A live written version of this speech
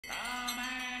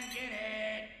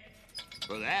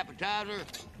For the appetizer,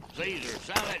 Caesar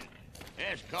salad,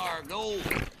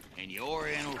 escargot, and your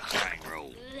Oriental spring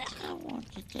roll. I want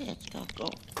to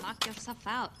escargot. Knock yourself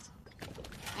out.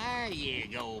 There you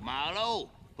go, Milo.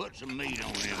 Put some meat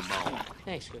on them bones.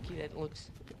 Thanks, Cookie. That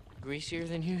looks greasier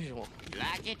than usual.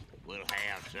 Like it? We'll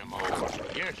have some more.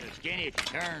 You're so skinny if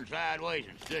you turn sideways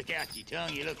and stick out your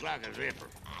tongue, you look like a zipper.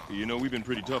 You know, we've been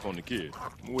pretty tough on the kid.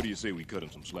 What do you say we cut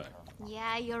him some slack?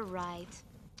 Yeah, you're right.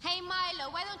 Hey,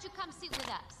 Milo, why don't you come sit with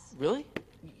us? Really?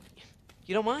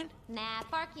 You don't mind? Nah,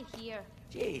 park it here.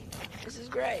 Gee, this is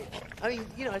great. I mean,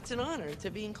 you know, it's an honor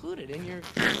to be included in your...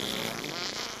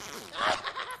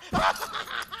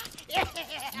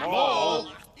 Mole!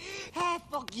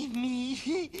 Forgive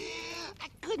me. I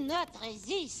could not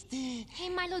resist. Hey,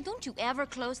 Milo, don't you ever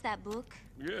close that book?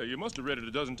 Yeah, you must have read it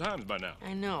a dozen times by now.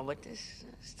 I know, but this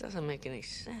doesn't make any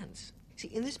sense. See,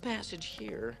 in this passage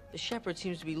here, the shepherd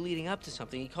seems to be leading up to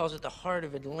something. He calls it the heart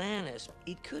of Atlantis.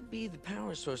 It could be the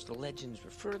power source the legends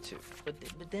refer to,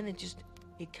 but then it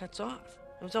cuts off.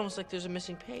 It's almost like there's a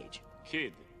missing page.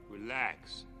 Kid,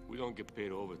 relax. We don't get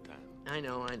paid overtime. I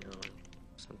know.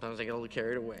 Sometimes I get a little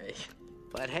carried away.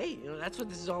 But hey, you know, that's what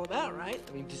this is all about, right?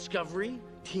 I mean, discovery,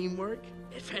 teamwork,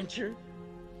 adventure.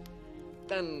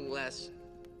 Unless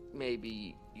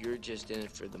maybe you're just in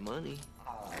it for the money.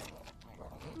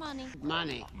 Money.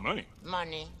 Money. Money?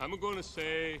 Money. I'm gonna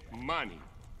say money.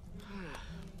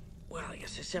 Well, I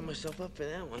guess I set myself up for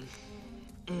that one.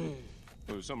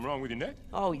 Was something wrong with your neck?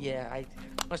 Oh, yeah, I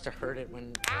must have heard it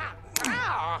when...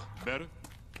 Better?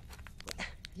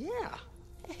 Yeah.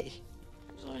 Hey,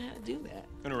 I just learned how to do that.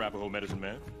 And a Arapaho medicine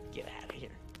man. Get out of here.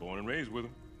 Born and raised with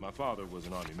him. My father was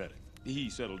an army medic.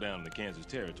 He settled down in the Kansas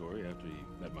Territory after he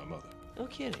met my mother. No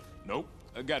kidding. Nope.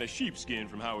 I got a sheepskin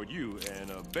from Howard U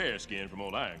and a bearskin from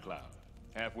old Ironcloud.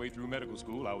 Halfway through medical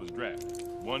school, I was drafted.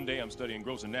 One day, I'm studying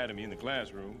gross anatomy in the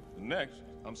classroom. The next,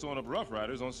 I'm sewing up Rough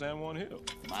Riders on San Juan Hill.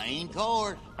 Main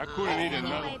course. I couldn't eat anyway,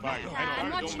 another bite.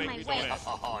 I'm Don't watching make my me weight. laugh.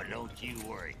 Oh, don't you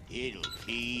worry. It'll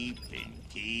keep and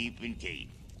keep and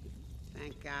keep.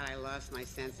 Thank God I lost my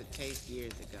sense of taste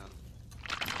years ago.